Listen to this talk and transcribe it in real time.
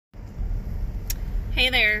Hey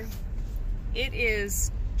there. It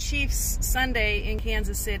is Chiefs Sunday in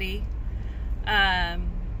Kansas City, but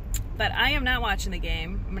I am not watching the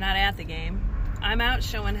game. I'm not at the game. I'm out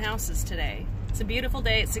showing houses today. It's a beautiful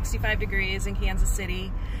day. It's 65 degrees in Kansas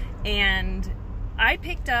City, and I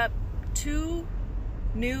picked up 2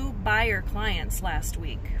 new buyer clients last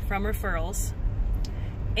week from referrals.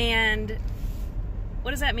 And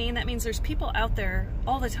what does that mean? That means there's people out there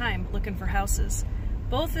all the time looking for houses.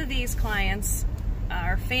 Both of these clients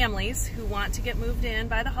are families who want to get moved in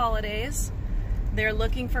by the holidays. They're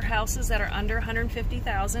looking for houses that are under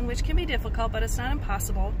 $150,000, which can be difficult, but it's not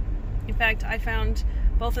impossible. In fact, I found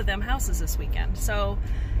both of them houses this weekend. So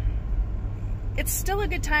it's still a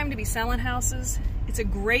good time to be selling houses. It's a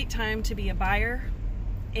great time to be a buyer.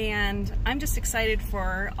 And I'm just excited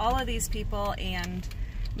for all of these people and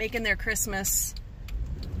making their Christmas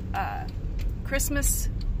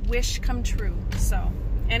wish come true. So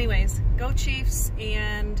anyways, go Chiefs,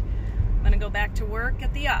 and I'm gonna go back to work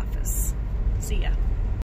at the office. See ya.